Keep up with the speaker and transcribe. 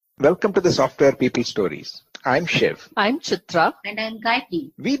Welcome to the Software People Stories. I'm Shiv. I'm Chitra. And I'm Gayatri.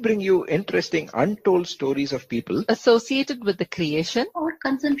 We bring you interesting, untold stories of people Associated with the creation or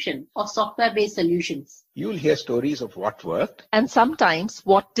consumption of software-based solutions. You'll hear stories of what worked, and sometimes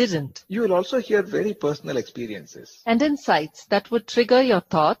what didn't, you will also hear very personal experiences. and insights that would trigger your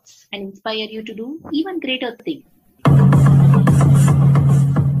thoughts and inspire you to do even greater things.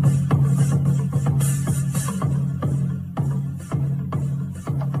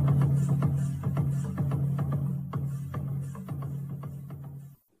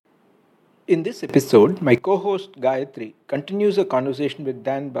 In this episode, my co-host Gayatri continues a conversation with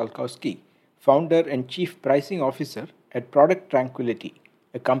Dan Balcauski, founder and chief pricing officer at Product Tranquility,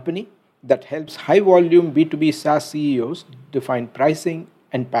 a company that helps high-volume B2B SaaS CEOs define pricing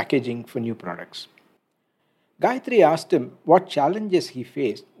and packaging for new products. Gayatri asked him what challenges he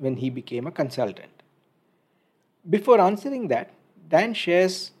faced when he became a consultant. Before answering that, Dan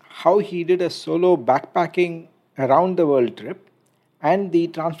shares how he did a solo backpacking around the world trip and the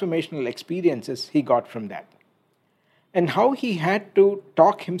transformational experiences he got from that, and how he had to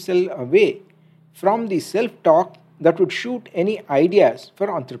talk himself away from the self-talk that would shoot any ideas for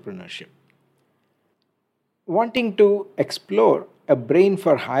entrepreneurship. Wanting to explore a brain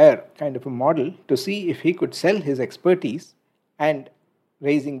for hire kind of a model to see if he could sell his expertise and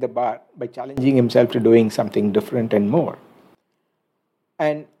raising the bar by challenging himself to doing something different and more,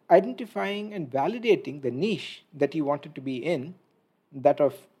 and identifying and validating the niche that he wanted to be in, that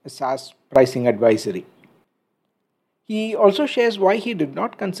of a SaaS pricing advisory. He also shares why he did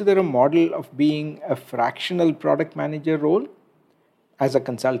not consider a model of being a fractional product manager role as a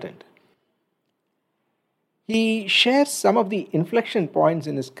consultant. He shares some of the inflection points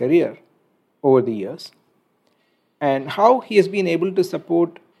in his career over the years and how he has been able to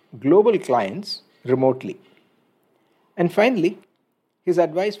support global clients remotely. And finally, his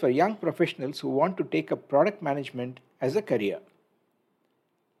advice for young professionals who want to take up product management as a career.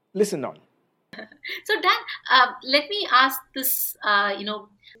 Listen on. So Dan, let me ask this,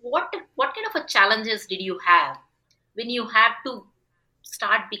 what kind of a challenges did you have when you had to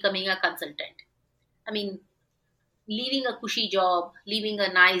start becoming a consultant? I mean, leaving a cushy job, leaving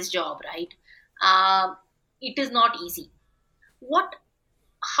a nice job, right? It is not easy.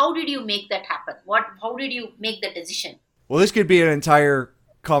 How did you make that happen? How did you make the decision? Well, this could be an entire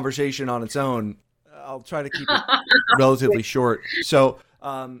conversation on its own. I'll try to keep it relatively short.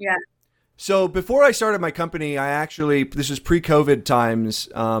 So before I started my company, this was pre-COVID times.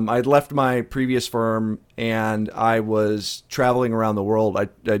 I'd left my previous firm and I was traveling around the world. I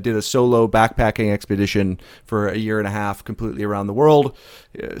did a solo backpacking expedition for a year and a half, completely around the world.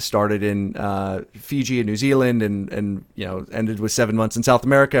 Started in Fiji and New Zealand, and ended with 7 months in South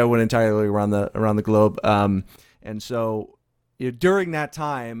America. Went entirely around the globe. And so during that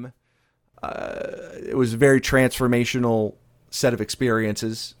time, it was a very transformational set of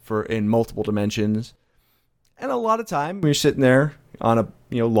experiences in multiple dimensions. And a lot of time when you're sitting there on a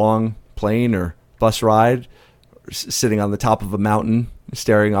long plane or bus ride, sitting on the top of a mountain,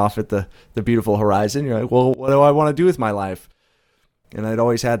 staring off at the beautiful horizon, you're like, well, what do I want to do with my life? And I'd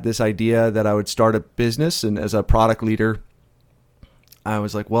always had this idea that I would start a business. And as a product leader, I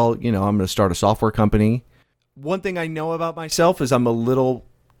was like, well, I'm going to start a software company. One thing I know about myself is I'm a little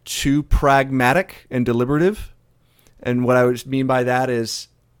too pragmatic and deliberative. And what I would mean by that is,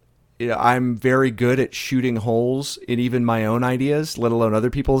 I'm very good at shooting holes in even my own ideas, let alone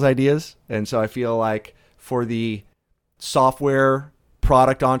other people's ideas. And so I feel like for the software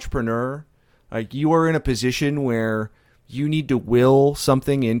product entrepreneur, like you are in a position where you need to will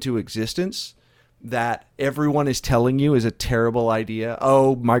something into existence that everyone is telling you is a terrible idea.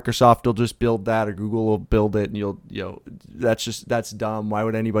 Oh, Microsoft will just build that, or Google will build it, and that's dumb. Why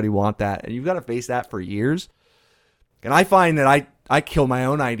would anybody want that? And you've got to face that for years. And I find that I kill my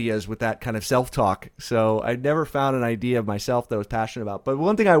own ideas with that kind of self-talk. So I never found an idea of myself that I was passionate about. But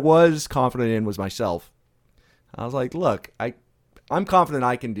one thing I was confident in was myself. I was like, look, I'm confident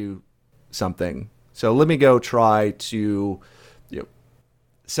I can do something. So let me go try to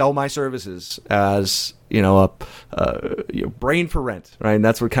sell my services as a brain for rent, right? And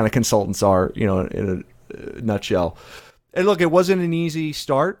that's what kind of consultants are, in a nutshell. And look, it wasn't an easy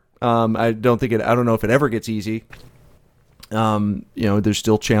start. I don't know if it ever gets easy. There's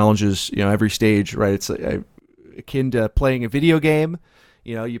still challenges, every stage, right? It's akin to playing a video game.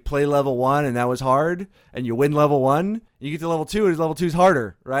 You play level 1 and that was hard, and you win level 1, you get to level 2 and level 2 is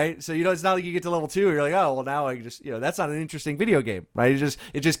harder, right? So, it's not like you get to level 2 and you're like, oh, well, now I just, that's not an interesting video game, right?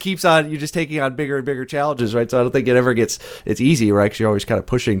 It just keeps on, you're just taking on bigger and bigger challenges, right? So I don't think it's easy, right? Because you're always kind of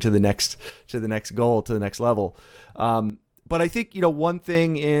pushing to the next goal, to the next level. But But I think, one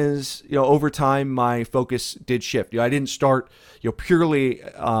thing is, over time, my focus did shift. I didn't start, purely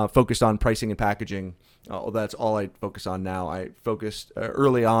focused on pricing and packaging. That's all I focus on now. I focused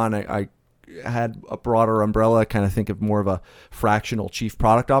early on. I had a broader umbrella, kind of think of more of a fractional chief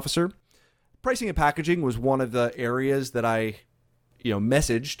product officer. Pricing and packaging was one of the areas that I,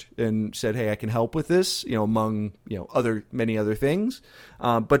 messaged and said, hey, I can help with this, among, many other things.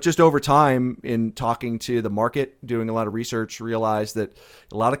 But just over time in talking to the market, doing a lot of research, realized that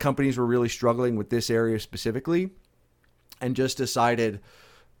a lot of companies were really struggling with this area specifically, and just decided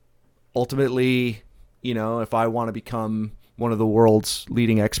ultimately, if I want to become one of the world's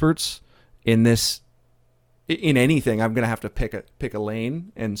leading experts in this, in anything, I'm going to have to pick a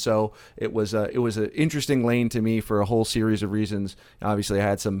lane. And so it was an interesting lane to me for a whole series of reasons. Obviously I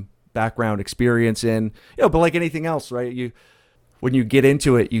had some background experience in, but like anything else, right? When you get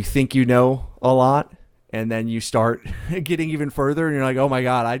into it, you think you know a lot, and then you start getting even further and you're like, oh my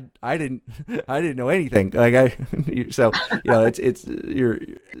God, I didn't know anything. It's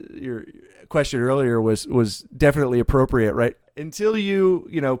your question earlier was definitely appropriate, right? Until you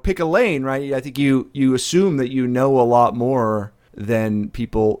pick a lane, right? I think you assume that you know a lot more than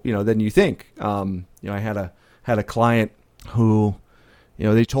people, than you think. I had a client who,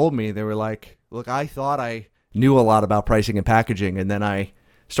 they told me, they were like, look, I thought I knew a lot about pricing and packaging, and then I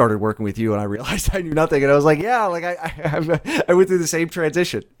started working with you and I realized I knew nothing. And I was like, yeah, like I went through the same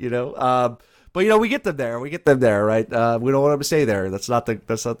transition, But we get them there. Right? We don't want them to stay there.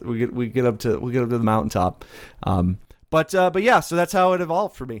 We get up to the mountaintop. But yeah, so that's how it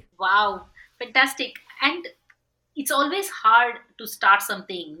evolved for me. Wow, fantastic. And it's always hard to start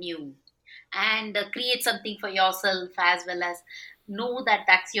something new and create something for yourself, as well as know that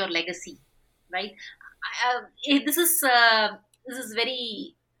that's your legacy, right? This is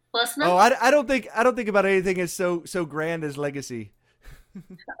very personal. Oh, I don't think about anything as so grand as legacy.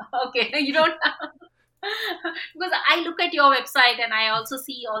 Okay, you don't. Because I look at your website and I also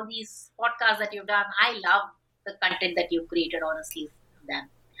see all these podcasts that you've done. I love the content that you've created, honestly, Dan.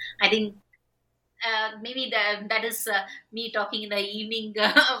 I think maybe that is me talking in the evening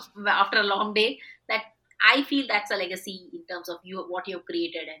after a long day. That I feel that's a legacy in terms of what you've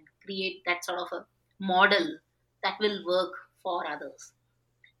created, and create that sort of a model that will work for others.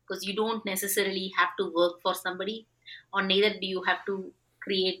 Because you don't necessarily have to work for somebody, or neither do you have to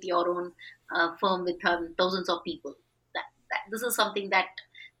create your own firm with thousands of people. That this is something that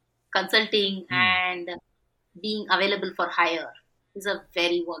consulting and being available for hire is a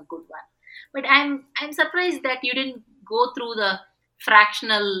very good one. But I'm surprised that you didn't go through the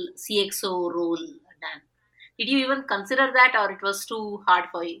fractional CXO role, Dan. Did you even consider that, or it was too hard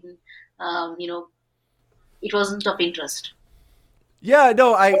for you? It wasn't of interest. Yeah,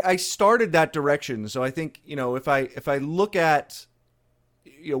 no, I started that direction. So I think, if I look at,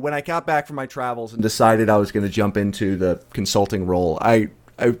 when I got back from my travels and decided I was going to jump into the consulting role, I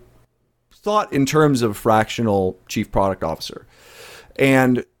thought in terms of fractional chief product officer.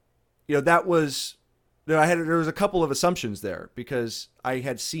 And, that was, there was a couple of assumptions there, because I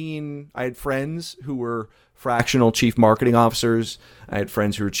had friends who were fractional chief marketing officers. I had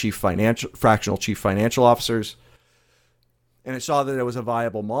friends who were fractional chief financial officers. And I saw that it was a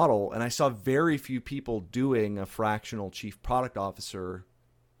viable model, and I saw very few people doing a fractional chief product officer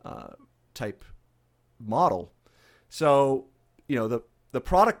type model. So, the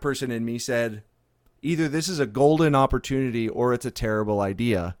product person in me said, either this is a golden opportunity or it's a terrible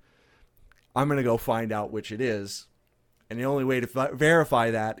idea. I'm going to go find out which it is. And the only way to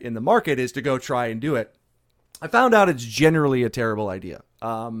verify that in the market is to go try and do it. I found out it's generally a terrible idea.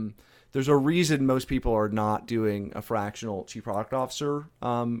 There's a reason most people are not doing a fractional chief product officer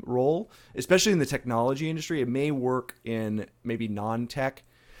role, especially in the technology industry. It may work in maybe non-tech.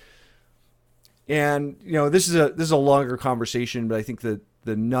 And, this is a longer conversation, but I think the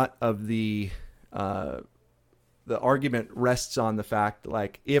nut of the argument rests on the fact,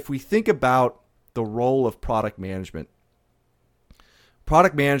 like, if we think about the role of product management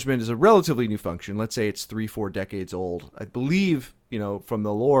is a relatively new function. Let's say it's 3-4 decades old. I believe, from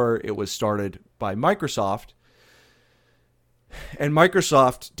the lore, it was started by Microsoft. And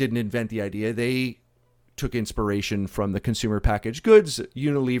Microsoft didn't invent the idea. They took inspiration from the consumer packaged goods,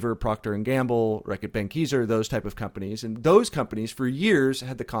 Unilever, Procter & Gamble, Reckitt Benckiser, those type of companies. And those companies for years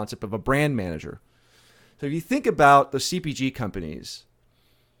had the concept of a brand manager. So if you think about the CPG companies,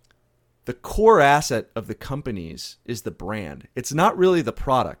 the core asset of the companies is the brand. It's not really the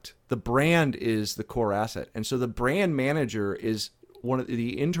product. The brand is the core asset. And so the brand manager is one of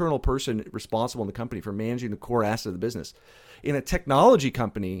the internal person responsible in the company for managing the core asset of the business. In a technology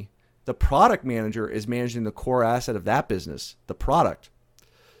company, The product manager is managing the core asset of that business, the product.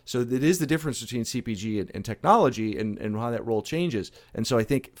 So it is the difference between CPG and technology and how that role changes. And so I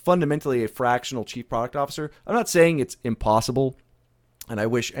think fundamentally a fractional chief product officer, I'm not saying it's impossible, and I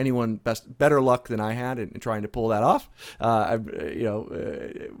wish anyone better luck than I had in trying to pull that off.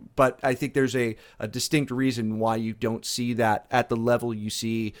 But I think there's a distinct reason why you don't see that at the level you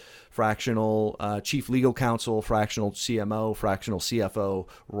see fractional chief legal counsel, fractional CMO, fractional CFO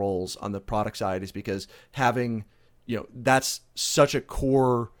roles on the product side, is because having, that's such a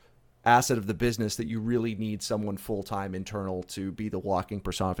core asset of the business that you really need someone full-time internal to be the walking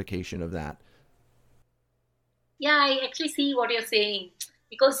personification of that. Yeah, I actually see what you're saying,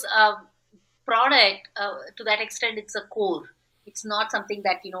 because product, to that extent, it's a core. It's not something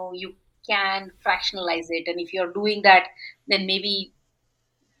that you can fractionalize it, and if you're doing that, then maybe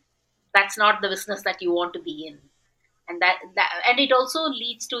that's not the business that you want to be in, and and it also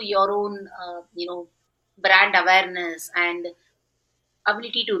leads to your own brand awareness and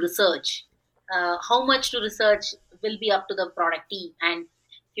ability to research. How much to research will be up to the product team, and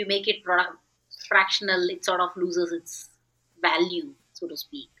if you make it product fractional, it sort of loses its value, so to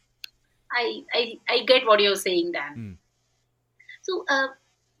speak. I get what you're saying, Dan. So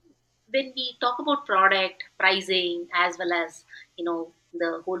when we talk about product pricing as well as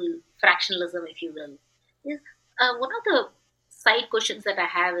the whole fractionalism, if you will, is one of the side questions that I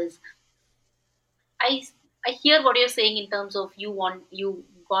have is, I I hear what you're saying in terms of you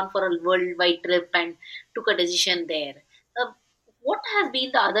gone for a worldwide trip and took a decision there. Uh, what has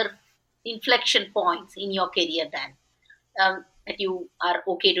been the other inflection points in your career then, that you are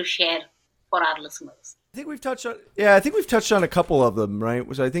okay to share for our listeners? I think we've touched on a couple of them, right?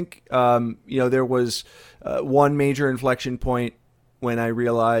 I think there was one major inflection point when I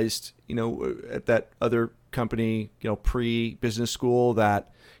realized, at that other company, pre-business school,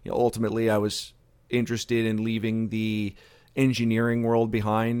 that ultimately I was interested in leaving the engineering world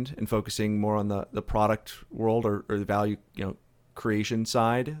behind and focusing more on the product world or the value creation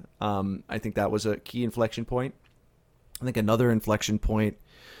side. I think that was a key inflection point. I think another inflection point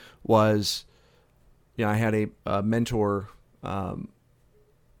was, I had a mentor,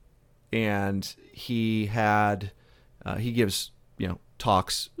 and he gives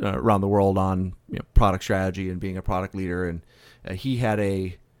talks around the world on product strategy and being a product leader, and he had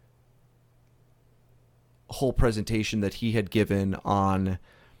a whole presentation that he had given on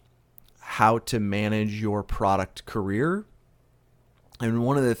how to manage your product career. And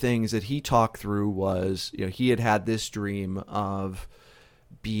one of the things that he talked through was, he had this dream of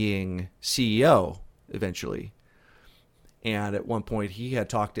being CEO eventually. And at one point he had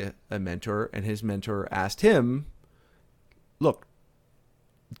talked to a mentor, and his mentor asked him, look,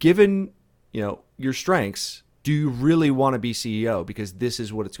 given, your strengths, do you really want to be CEO? Because this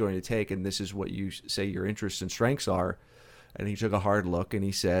is what it's going to take, and this is what you say your interests and strengths are. And he took a hard look and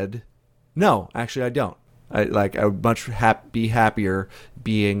he said, no, actually I don't. I would much be happier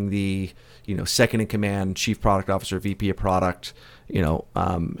being the, second in command, chief product officer, VP of product,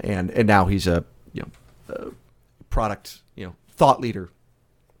 and now he's a product, thought leader,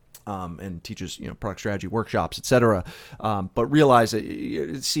 and teaches, product strategy workshops, etc. But realize that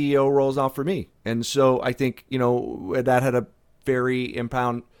CEO role's not for me. And so I think, that had a very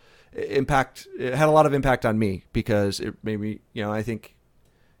impact. It had a lot of impact on me, because it made me, I think,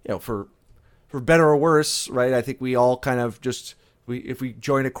 for better or worse, right? I think we all kind of if we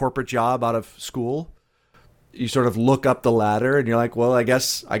join a corporate job out of school, you sort of look up the ladder and you're like, well, I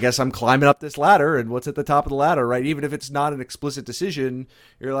guess I'm climbing up this ladder, and what's at the top of the ladder, right? Even if it's not an explicit decision,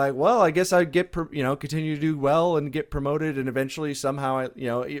 you're like, well, I guess I get, continue to do well and get promoted, and eventually somehow,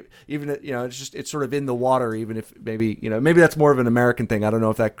 it's sort of in the water, even if maybe that's more of an American thing. I don't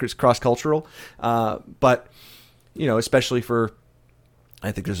know if that's cross-cultural, but, especially for,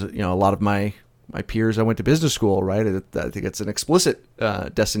 I think there's a lot of my peers, I went to business school, right? I think it's an explicit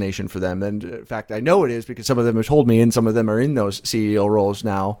destination for them. And in fact, I know it is, because some of them have told me, and some of them are in those CEO roles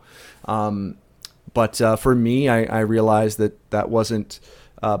now. But for me, I realized that wasn't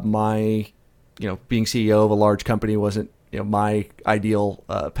my, being CEO of a large company wasn't, my ideal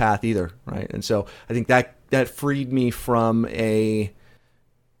path either, right? And so I think that freed me from a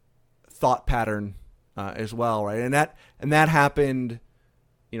thought pattern as well, right? And that happened,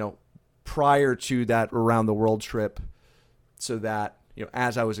 prior to that around the world trip, so that,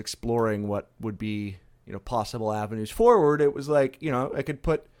 as I was exploring what would be, possible avenues forward, it was like, I could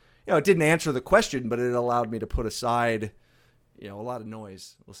put, it didn't answer the question, but it allowed me to put aside, a lot of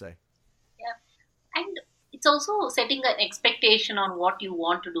noise, we'll say. Yeah. And it's also setting an expectation on what you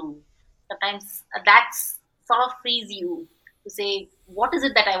want to do. Sometimes that sort of frees you to say what is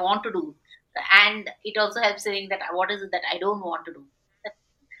it that I want to do, and it also helps saying that what is it that I don't want to do. That,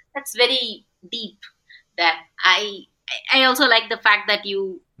 that's very deep. That I also like the fact that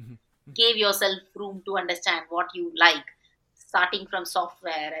you gave yourself room to understand what you like, starting from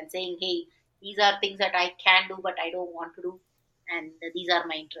software and saying, hey, these are things that I can do but I don't want to do, and these are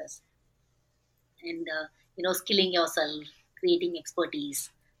my interests. And skilling yourself, creating expertise.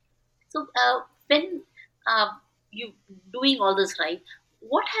 So when you doing all this, right,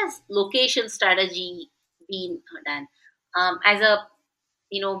 what has location strategy been done, as a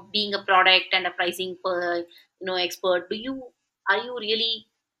being a product and a pricing per expert? Are you really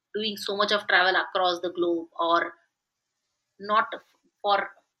doing so much of travel across the globe, or not for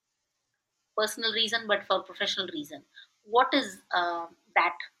personal reason but for professional reason? What is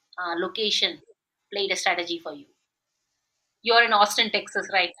that location played a strategy for you? You're in Austin, Texas,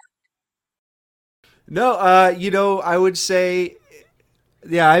 right? No, I would say,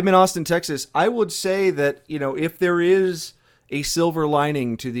 yeah, I'm in Austin, Texas. I would say that, if there is a silver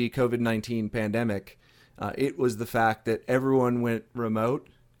lining to the COVID-19 pandemic, it was the fact that everyone went remote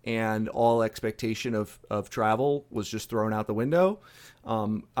and all expectation of travel was just thrown out the window.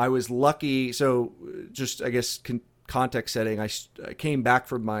 I was lucky. So, just, I guess, context setting, I came back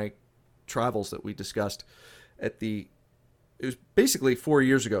from my travels that we discussed at it was basically 4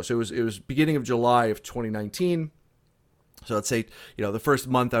 years ago. So it was beginning of July of 2019. So let's say, the first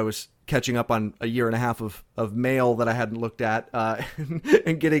month I was catching up on a year and a half of mail that I hadn't looked at,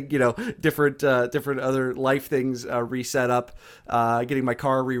 and getting, different other life things reset up, getting my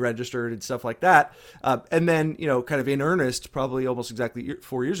car re-registered and stuff like that. And then, kind of in earnest, probably almost exactly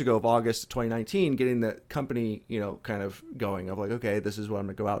 4 years ago of August of 2019, getting the company, kind of going of like, okay, this is what I'm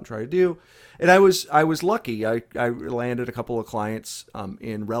going to go out and try to do. And I was lucky. I landed a couple of clients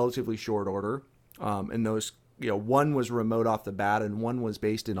in relatively short order. And those, one was remote off the bat and one was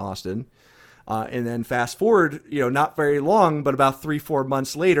based in Austin. And then fast forward, not very long, but about 3-4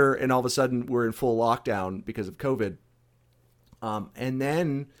 months later, and all of a sudden we're in full lockdown because of COVID. And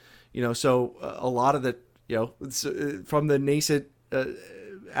then, so a lot of the, from the nascent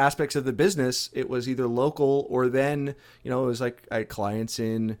aspects of the business, it was either local or then, it was like I had clients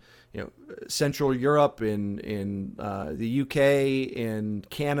in, Central Europe, in the UK, in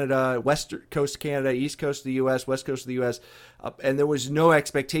Canada, West Coast Canada, East Coast of the US, West Coast of the US. And there was no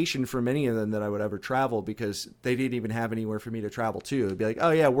expectation from any of them that I would ever travel because they didn't even have anywhere for me to travel to. It'd be like,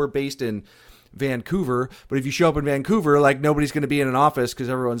 oh yeah, we're based in Vancouver, but if you show up in Vancouver, like nobody's going to be in an office because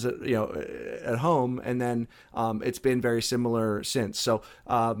everyone's at home. And then it's been very similar since. So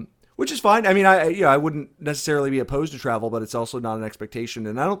which is fine. I mean, I wouldn't necessarily be opposed to travel, but it's also not an expectation.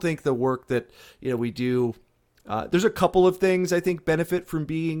 And I don't think the work that we do. There's a couple of things I think benefit from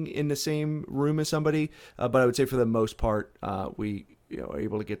being in the same room as somebody, but I would say for the most part, we are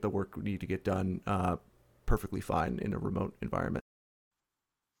able to get the work we need to get done perfectly fine in a remote environment.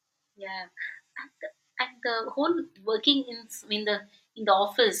 Yeah, and the whole working in the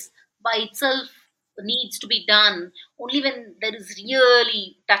office by itself needs to be done only when there is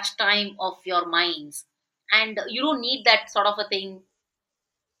really touch time of your minds, and you don't need that sort of a thing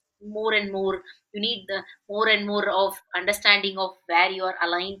more and more. You need the more and more of understanding of where you are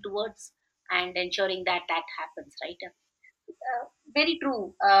aligned towards, and ensuring that that happens, right. Very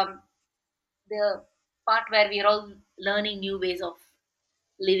true. The part where we are all learning new ways of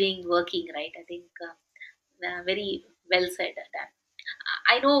living, working, right? I think very well said, Dan.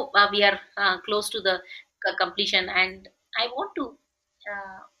 I know we are close to the completion, and I want to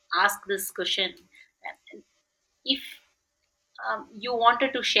ask this question: if you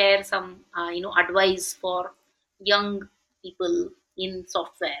wanted to share some, advice for young people in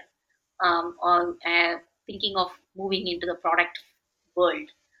software, or thinking of moving into the product world,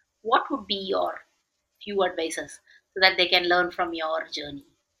 what would be your few advices so that they can learn from your journey?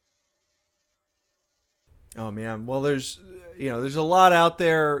 Oh man, well there's a lot out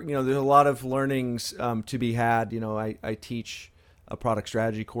there. There's a lot of learnings to be had. I teach a product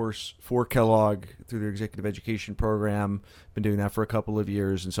strategy course for Kellogg through their executive education program. Been doing that for a couple of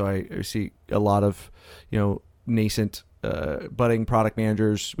years, and so I see a lot of nascent budding product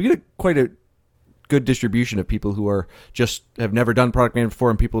managers. We get quite a good distribution of people who are just have never done product management before,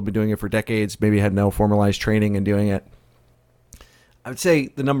 and people have been doing it for decades, maybe had no formalized training in doing it. I would say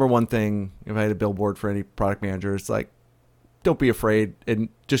the number one thing, if I had a billboard for any product manager, it's like, don't be afraid and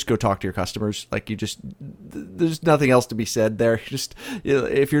just go talk to your customers. Like there's nothing else to be said there. Just,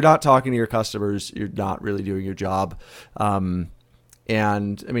 if you're not talking to your customers, you're not really doing your job. And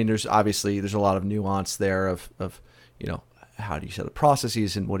I mean, there's a lot of nuance there of how do you set the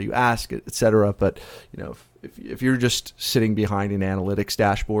processes and what do you ask, et cetera. But if you're just sitting behind an analytics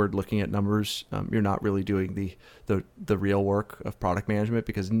dashboard looking at numbers, you're not really doing the real work of product management,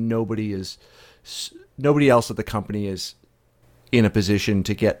 because nobody else at the company is in a position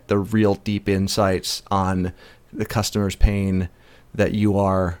to get the real deep insights on the customer's pain that you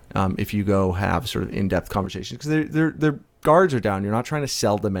are, if you go have sort of in-depth conversations, because their guards are down. You're not trying to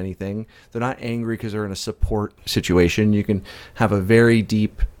sell them anything. They're not angry because they're in a support situation. You can have a very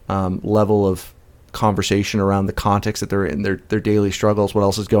deep level of conversation around the context that they're in, their daily struggles, what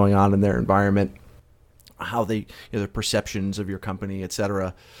else is going on in their environment, how they, their perceptions of your company, et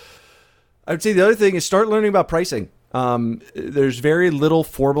cetera. I would say the other thing is start learning about pricing. There's very little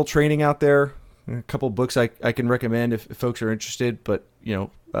formal training out there. A couple of books I can recommend if folks are interested, but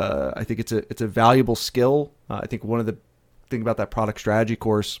I think it's a valuable skill. I think one of the thing about that product strategy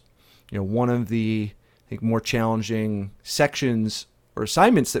course, one of the I think more challenging sections or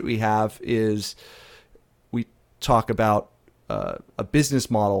assignments that we have is we talk about a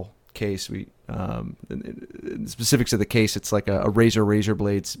business model case. We in the specifics of the case, it's like a razor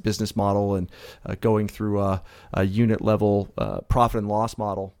blades business model, and going through a unit level profit and loss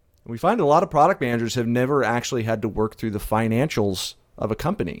model. We find a lot of product managers have never actually had to work through the financials of a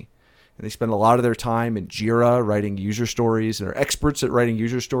company. And they spend a lot of their time in Jira writing user stories and are experts at writing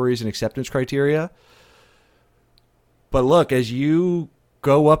user stories and acceptance criteria. But look, as you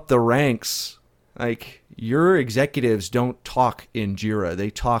go up the ranks, like, your executives don't talk in Jira.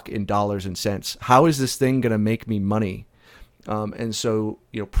 They talk in dollars and cents. How is this thing going to make me money? And so,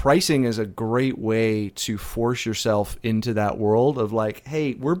 pricing is a great way to force yourself into that world of like,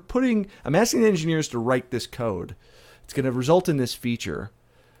 hey, I'm asking the engineers to write this code. It's going to result in this feature.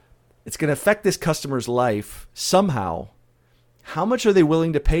 It's going to affect this customer's life somehow. How much are they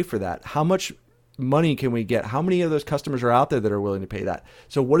willing to pay for that? How much money can we get? How many of those customers are out there that are willing to pay that?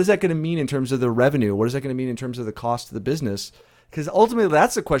 So what is that going to mean in terms of the revenue? What is that going to mean in terms of the cost of the business? Because ultimately,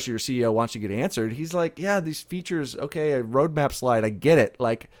 that's the question your CEO wants to get answered. He's like, yeah, these features, okay, a roadmap slide, I get it.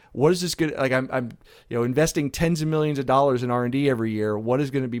 Like, what is this good? Like, I'm investing tens of millions of dollars in R&D every year. What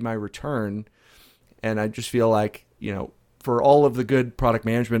is going to be my return? And I just feel like, for all of the good product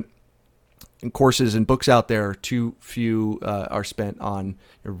management and courses and books out there, too few are spent on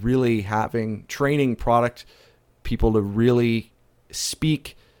really training product people to really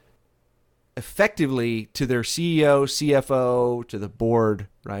speak effectively to their CEO, CFO, to the board,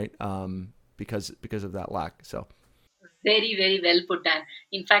 right? Because of that lack. So Very, very well put, Dan.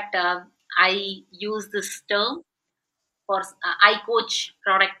 In fact, I use this term I coach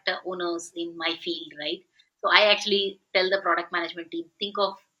product owners in my field, right? So I actually tell the product management team, think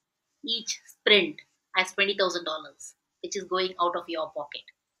of each sprint as $20,000, which is going out of your pocket.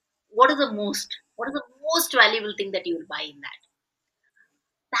 What is the most valuable thing that you will buy in that?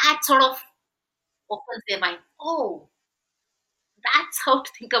 That sort of opens their mind. Oh, that's how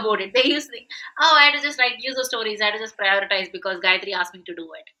to think about it. They used to think, oh, I had to just write user stories. I had to just prioritize because Gayatri asked me to do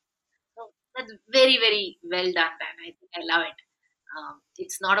it. So that's very, very well done, Dan. I think I love it.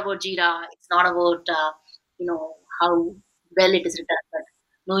 It's not about Jira. It's not about how well it is written, but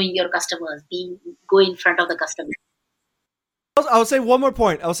knowing your customers, go in front of the customer. I'll say one more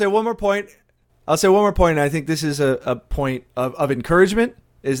point. And I think this is a point of encouragement,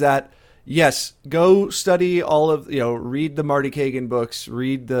 is that, yes, go study all of, read the Marty Kagan books,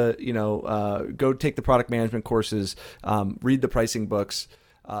 read the, go take the product management courses, read the pricing books.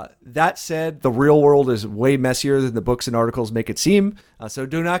 That said, the real world is way messier than the books and articles make it seem. So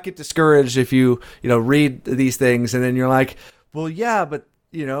do not get discouraged if you read these things and then you're like, well, yeah, but,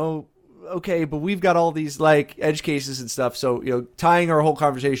 okay, but we've got all these like edge cases and stuff. So, tying our whole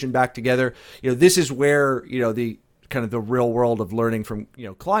conversation back together, this is where, the kind of the real world of learning from,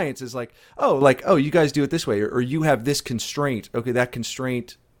 clients is like, oh, you guys do it this way, or you have this constraint. Okay, that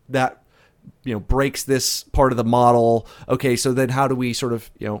constraint that, breaks this part of the model. Okay, so then how do we sort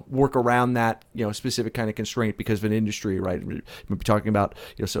of, work around that, specific kind of constraint because of an industry, right? We'll be talking about,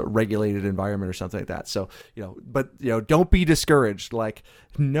 so regulated environment or something like that. So, but, don't be discouraged. Like,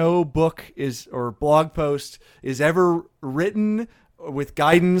 no book or blog post is ever written with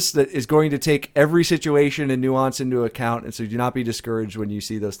guidance that is going to take every situation and nuance into account. And so do not be discouraged when you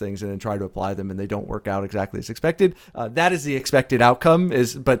see those things and then try to apply them and they don't work out exactly as expected. That is the expected outcome,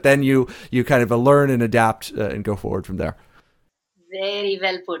 but then you kind of learn and adapt and go forward from there. Very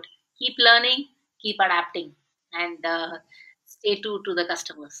well put. Keep learning, keep adapting, and stay true to the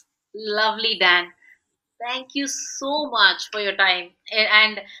customers. Lovely, Dan. Thank you so much for your time.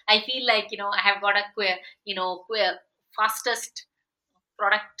 And I feel like, I have got a fastest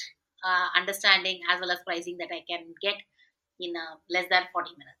product understanding as well as pricing that I can get. in less than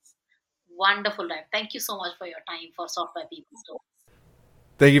 40 minutes. Wonderful, Dave. Thank you so much for your time for Software People Stories.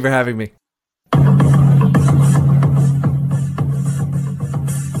 Thank you for having me.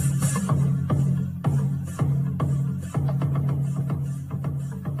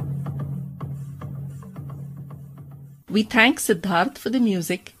 We thank Siddharth for the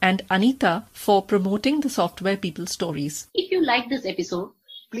music and Anita for promoting the Software People Stories. If you like this episode,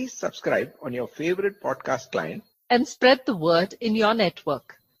 Please subscribe on your favorite podcast client. And spread the word in your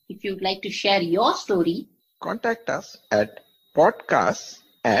network. if you'd like to share your story, Contact us at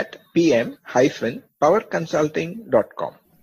podcasts@pm-powerconsulting.com.